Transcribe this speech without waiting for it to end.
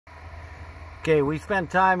Okay, we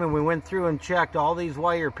spent time and we went through and checked all these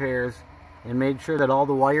wire pairs and made sure that all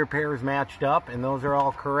the wire pairs matched up, and those are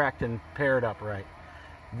all correct and paired up right.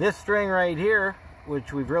 This string right here,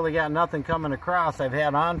 which we've really got nothing coming across, I've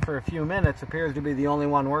had on for a few minutes, appears to be the only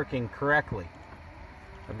one working correctly.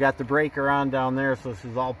 I've got the breaker on down there, so this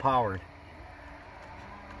is all powered.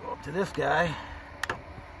 Go up to this guy,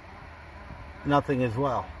 nothing as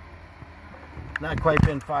well. Not quite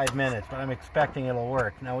been 5 minutes, but I'm expecting it'll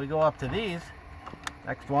work. Now we go up to these,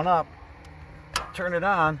 next one up, turn it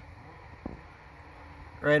on.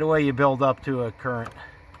 Right away you build up to a current.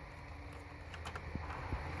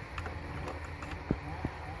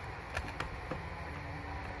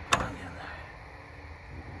 It's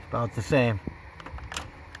about the same.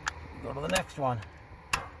 Go to the next one.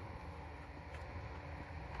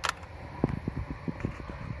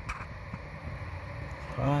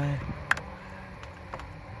 Five.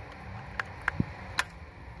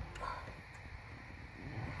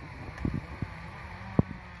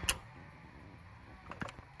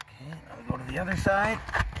 Go to the other side.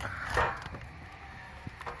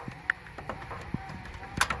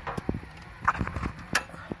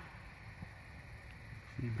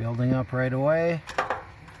 See, building up right away.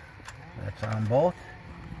 That's on both.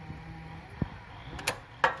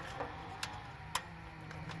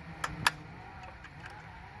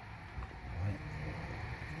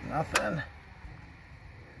 Nothing.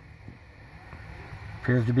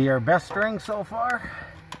 Appears to be our best string so far.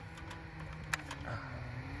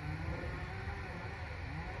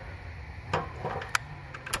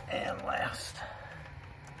 And last.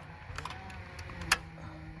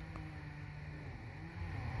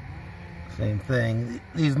 Same thing.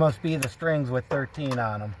 These must be the strings with 13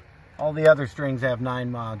 on them. All the other strings have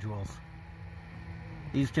 9 modules.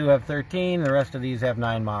 These two have 13, the rest of these have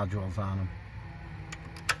 9 modules on them.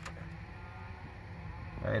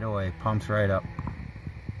 Right away, pumps right up.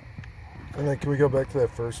 And then can we go back to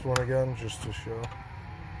that first one again, just to show?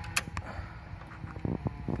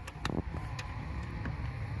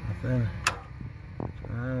 Nothing.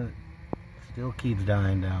 Still keeps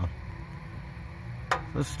dying down.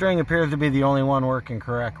 This string appears to be the only one working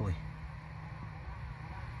correctly.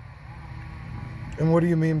 And what do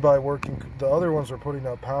you mean by working? The other ones are putting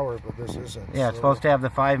out power, but this isn't. Yeah, it's supposed to have the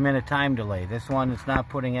 5-minute time delay. This one, it's not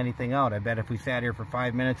putting anything out. I bet if we sat here for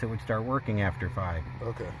 5 minutes, it would start working after 5.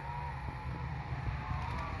 Okay.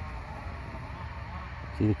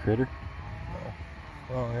 See the critter?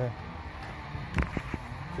 No. Oh, yeah.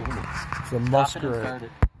 It's a muskrat.